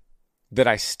time that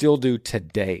I still do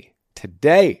today.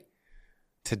 Today,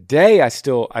 I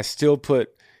still put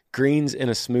greens in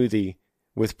a smoothie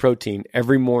with protein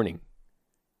every morning,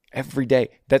 every day.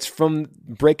 That's from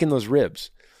breaking those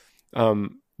ribs.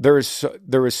 There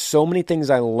was so many things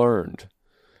I learned,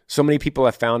 so many people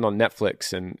I found on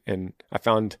Netflix, and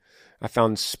I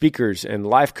found speakers and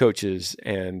life coaches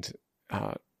and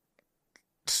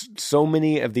so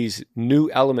many of these new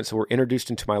elements that were introduced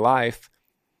into my life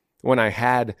when I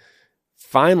had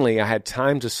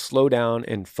time to slow down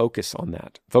and focus on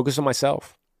that, focus on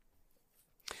myself.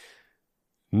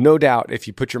 No doubt, if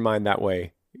you put your mind that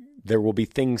way, there will be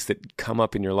things that come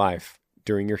up in your life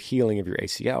during your healing of your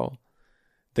ACL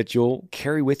that you'll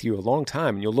carry with you a long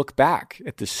time. And you'll look back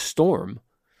at this storm,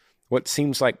 what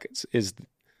seems like is,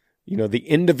 the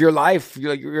end of your life.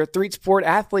 You're a street sport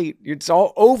athlete. It's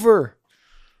all over.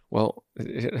 Well,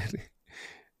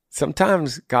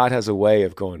 sometimes God has a way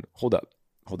of going, hold up.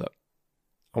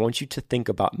 I want you to think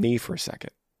about me for a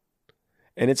second.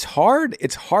 And it's hard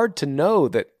to know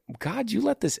that, God, you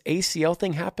let this ACL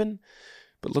thing happen,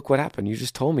 but look what happened. You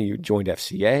just told me you joined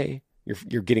FCA.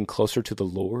 You're getting closer to the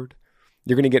Lord.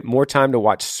 You're going to get more time to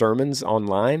watch sermons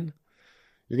online.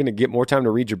 You're going to get more time to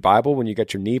read your Bible when you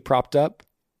got your knee propped up.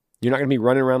 You're not going to be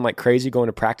running around like crazy going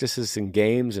to practices and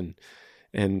games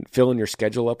and filling your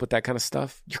schedule up with that kind of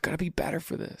stuff. You're going to be better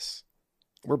for this.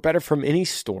 We're better from any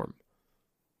storm.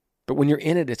 But when you're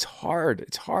in it, it's hard.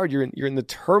 It's hard. You're in the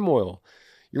turmoil.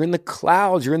 You're in the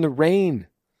clouds. You're in the rain.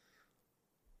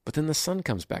 But then the sun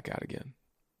comes back out again.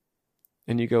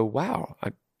 And you go, wow,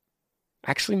 I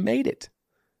actually made it.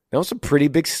 That was a pretty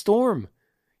big storm.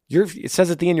 It says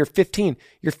at the end, you're 15.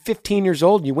 You're 15 years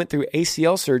old and you went through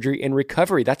ACL surgery and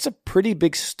recovery. That's a pretty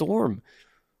big storm.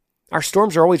 Our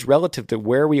storms are always relative to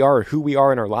where we are or who we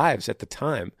are in our lives at the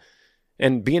time.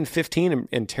 And being 15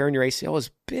 and tearing your ACL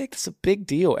is big. It's a big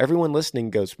deal. Everyone listening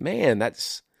goes, man,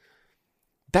 that's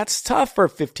tough for a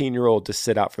 15-year-old to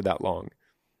sit out for that long.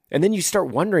 And then you start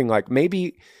wondering, like,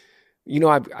 maybe,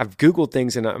 I've Googled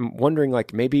things and I'm wondering,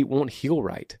 like, maybe it won't heal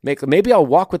right. Maybe I'll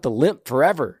walk with a limp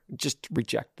forever. Just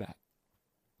reject that.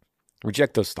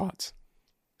 Reject those thoughts.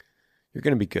 You're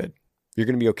going to be good. You're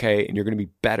going to be okay, and you're going to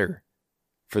be better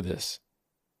for this.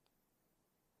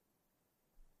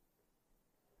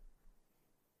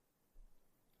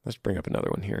 Let's bring up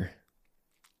another one here.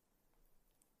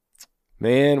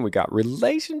 Man, we got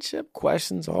relationship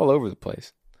questions all over the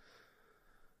place.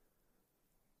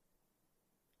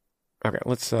 Okay,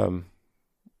 let's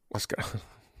go.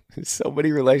 So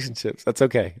many relationships. That's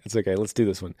okay. Let's do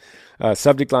this one.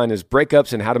 Subject line is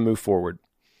breakups and how to move forward.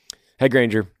 Hey,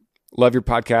 Granger, love your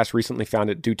podcast. Recently found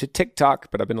it due to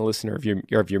TikTok, but I've been a listener of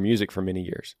your music for many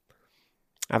years.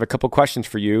 I have a couple questions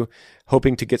for you,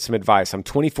 hoping to get some advice. I'm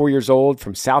 24 years old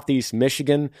from Southeast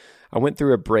Michigan. I went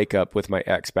through a breakup with my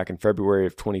ex back in February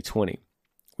of 2020.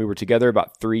 We were together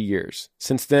about 3 years.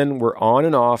 Since then, we're on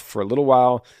and off for a little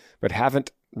while, but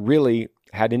haven't really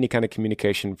had any kind of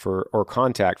communication or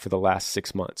contact for the last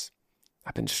 6 months.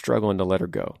 I've been struggling to let her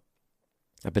go.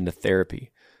 I've been to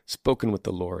therapy, spoken with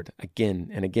the Lord again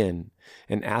and again,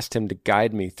 and asked him to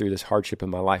guide me through this hardship in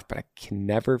my life, but I can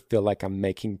never feel like I'm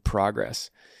making progress.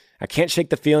 I can't shake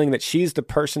the feeling that she's the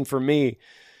person for me.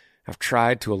 I've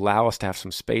tried to allow us to have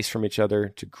some space from each other,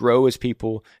 to grow as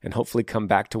people, and hopefully come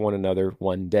back to one another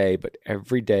one day, but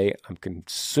every day I'm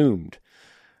consumed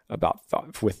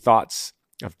with thoughts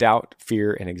of doubt,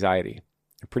 fear, and anxiety.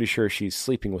 I'm pretty sure she's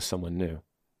sleeping with someone new.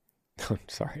 I'm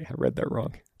sorry, I read that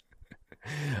wrong.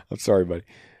 I'm sorry, buddy.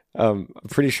 I'm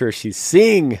pretty sure she's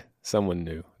seeing someone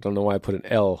new. I don't know why I put an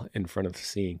L in front of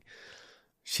seeing.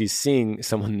 She's seeing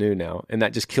someone new now, and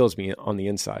that just kills me on the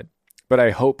inside. But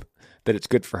I hope that it's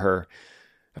good for her.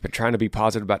 I've been trying to be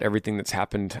positive about everything that's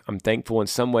happened. I'm thankful in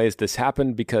some ways this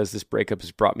happened because this breakup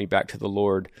has brought me back to the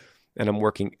Lord, and I'm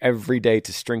working every day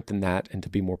to strengthen that and to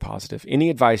be more positive. Any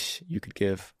advice you could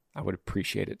give, I would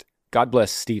appreciate it. God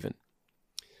bless, Stephen.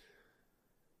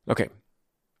 Okay.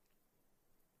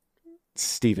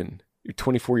 Stephen, you're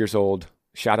 24 years old.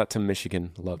 Shout out to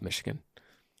Michigan. Love Michigan.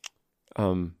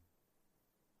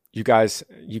 You guys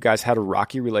had a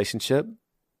rocky relationship.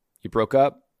 You broke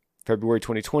up February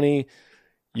 2020.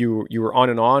 You were on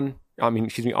and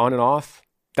off.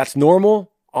 That's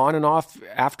normal. On and off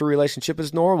after a relationship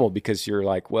is normal because you're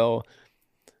like, well,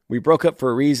 we broke up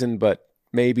for a reason, but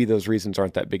maybe those reasons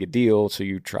aren't that big a deal. So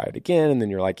you try it again. And then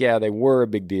you're like, yeah, they were a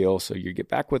big deal. So you get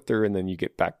back with her and then you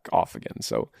get back off again.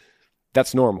 So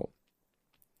that's normal.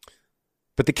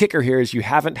 But the kicker here is you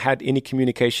haven't had any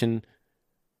communication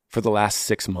for the last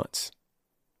 6 months.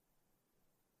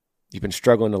 You've been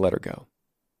struggling to let her go.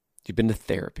 You've been to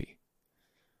therapy.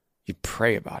 You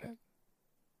pray about it.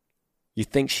 You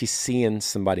think she's seeing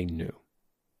somebody new.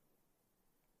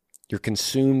 You're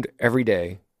consumed every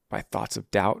day by thoughts of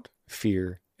doubt,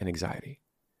 fear, and anxiety.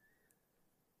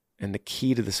 And the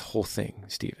key to this whole thing,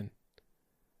 Stephen,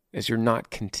 is you're not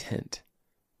content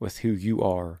with who you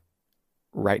are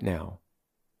right now,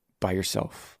 by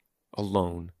yourself,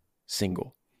 alone,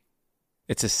 single.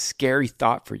 It's a scary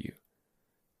thought for you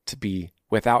to be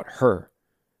without her,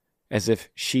 as if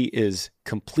she is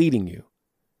completing you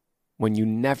when you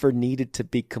never needed to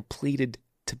be completed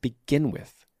to begin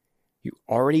with. You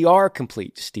already are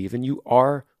complete, Stephen. You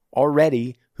are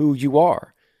already who you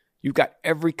are. You've got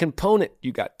every component.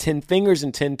 You got 10 fingers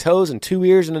and 10 toes and 2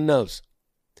 ears and a nose.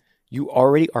 You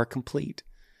already are complete.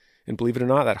 And believe it or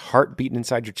not, that heart beating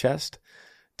inside your chest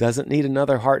doesn't need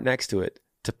another heart next to it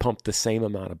to pump the same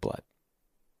amount of blood.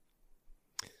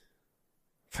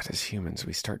 But as humans,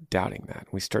 we start doubting that.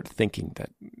 We start thinking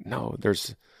that, no,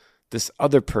 there's this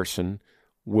other person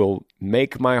will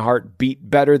make my heart beat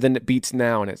better than it beats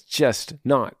now, and it's just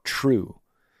not true.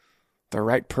 The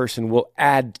right person will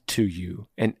add to you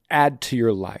and add to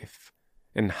your life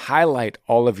and highlight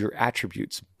all of your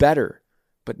attributes better,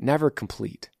 but never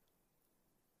complete.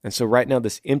 And so right now,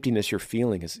 this emptiness you're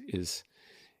feeling is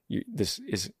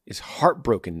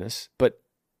heartbrokenness, but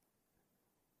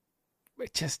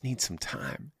it just needs some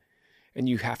time. And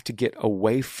you have to get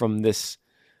away from this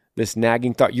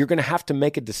nagging thought. You're going to have to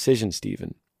make a decision,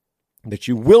 Stephen, that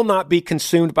you will not be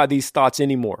consumed by these thoughts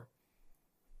anymore.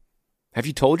 Have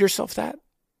you told yourself that?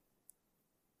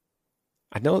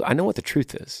 I know what the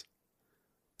truth is.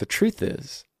 The truth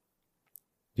is,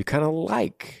 you kind of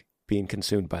like being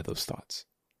consumed by those thoughts.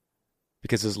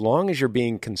 Because as long as you're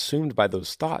being consumed by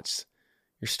those thoughts,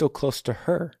 you're still close to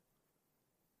her.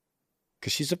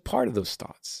 Because she's a part of those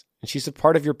thoughts. And she's a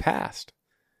part of your past.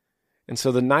 And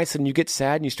so the nights when you get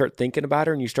sad and you start thinking about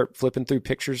her and you start flipping through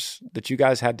pictures that you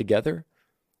guys had together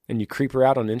and you creep her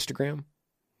out on Instagram,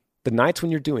 the nights when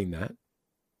you're doing that,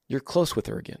 you're close with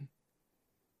her again.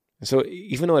 And so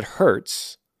even though it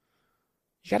hurts,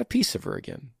 you got a piece of her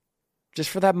again, just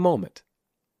for that moment.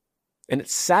 And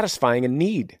it's satisfying a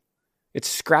need. It's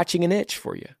scratching an itch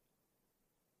for you.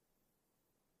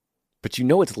 But you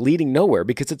know it's leading nowhere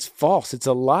because it's false. It's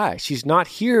a lie. She's not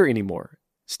here anymore.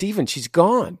 Stephen, she's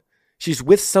gone. She's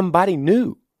with somebody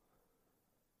new.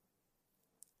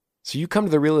 So you come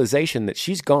to the realization that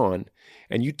she's gone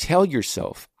and you tell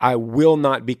yourself, I will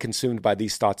not be consumed by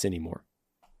these thoughts anymore.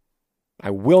 I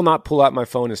will not pull out my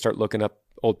phone and start looking up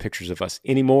old pictures of us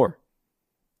anymore.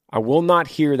 I will not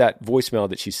hear that voicemail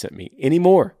that she sent me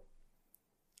anymore.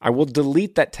 I will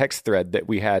delete that text thread that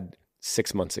we had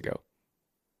 6 months ago.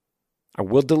 I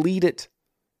will delete it.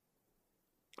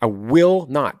 I will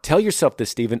not. Tell yourself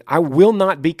this, Stephen. I will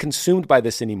not be consumed by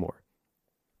this anymore.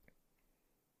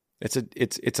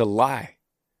 It's a lie.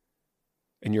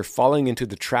 And you're falling into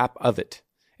the trap of it.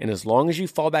 And as long as you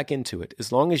fall back into it,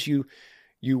 as long as you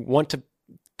want to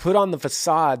put on the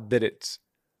facade that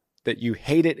you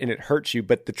hate it and it hurts you,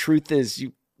 but the truth is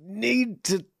you need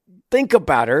to think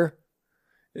about her.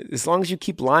 As long as you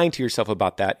keep lying to yourself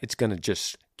about that, it's going to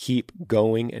just keep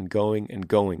going and going and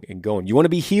going and going. You want to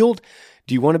be healed?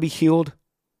 Do you want to be healed?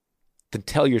 Then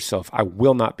tell yourself, I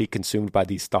will not be consumed by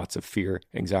these thoughts of fear,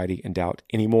 anxiety, and doubt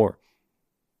anymore.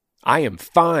 I am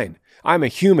fine. I'm a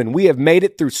human. We have made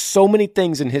it through so many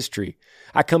things in history.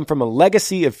 I come from a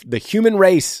legacy of the human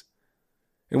race,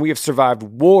 and we have survived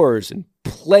wars and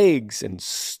plagues and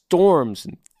storms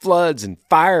and floods and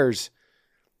fires,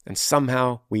 and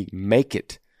somehow we make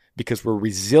it because we're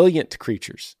resilient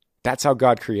creatures. That's how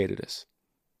God created us.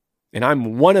 And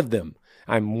I'm one of them.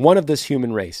 I'm one of this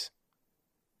human race.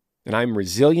 And I'm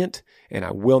resilient, and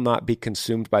I will not be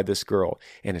consumed by this girl.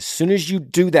 And as soon as you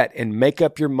do that and make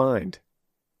up your mind,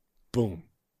 boom,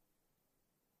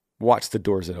 watch the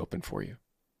doors that open for you.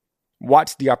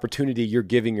 Watch the opportunity you're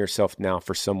giving yourself now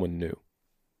for someone new.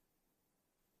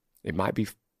 It might be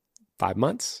 5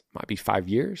 months, might be 5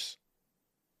 years,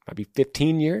 might be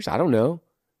 15 years, I don't know.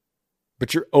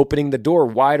 But you're opening the door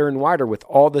wider and wider with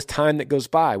all this time that goes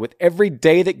by. With every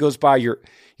day that goes by, you're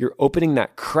opening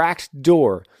that cracked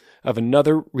door of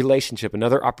another relationship,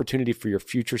 another opportunity for your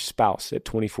future spouse at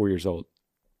 24 years old.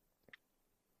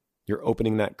 You're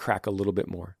opening that crack a little bit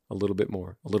more, a little bit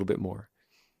more, a little bit more.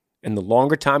 And the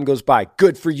longer time goes by,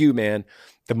 good for you, man.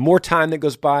 The more time that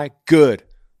goes by, good.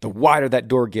 The wider that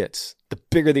door gets, the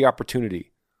bigger the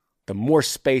opportunity, the more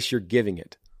space you're giving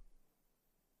it,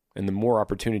 and the more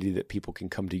opportunity that people can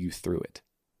come to you through it.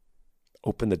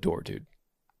 Open the door, dude.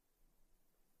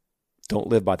 Don't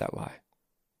live by that lie.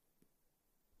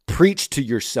 Preach to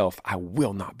yourself, I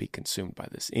will not be consumed by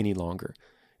this any longer.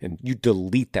 And you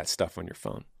delete that stuff on your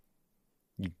phone.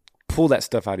 You pull that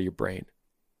stuff out of your brain.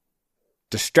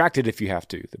 Distract it if you have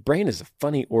to. The brain is a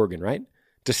funny organ, right?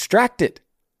 Distract it.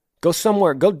 Go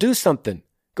somewhere. Go do something.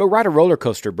 Go ride a roller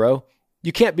coaster, bro.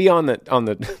 You can't be on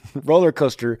the roller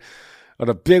coaster, on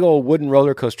a big old wooden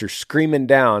roller coaster, screaming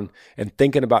down and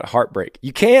thinking about heartbreak.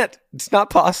 You can't. It's not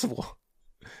possible.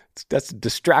 That's a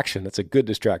distraction. That's a good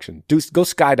distraction. Go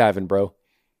skydiving, bro.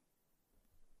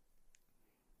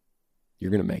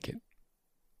 You're going to make it.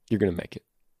 You're going to make it.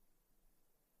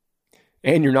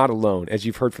 And you're not alone. As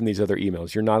you've heard from these other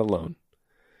emails, you're not alone.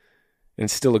 And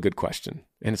it's still a good question.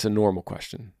 And it's a normal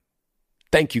question.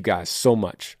 Thank you guys so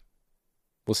much.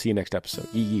 We'll see you next episode.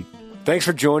 Yee yee. Thanks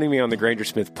for joining me on the Granger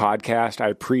Smith podcast. I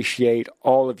appreciate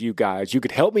all of you guys. You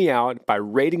could help me out by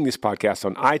rating this podcast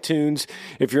on iTunes.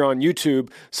 If you're on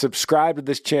YouTube, subscribe to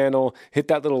this channel, hit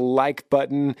that little like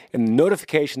button and the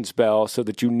notifications bell so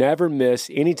that you never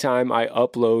miss any time I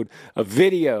upload a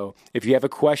video. If you have a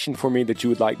question for me that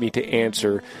you would like me to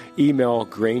answer, email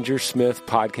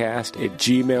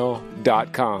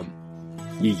grangersmithpodcast@gmail.com.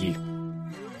 Yee yee.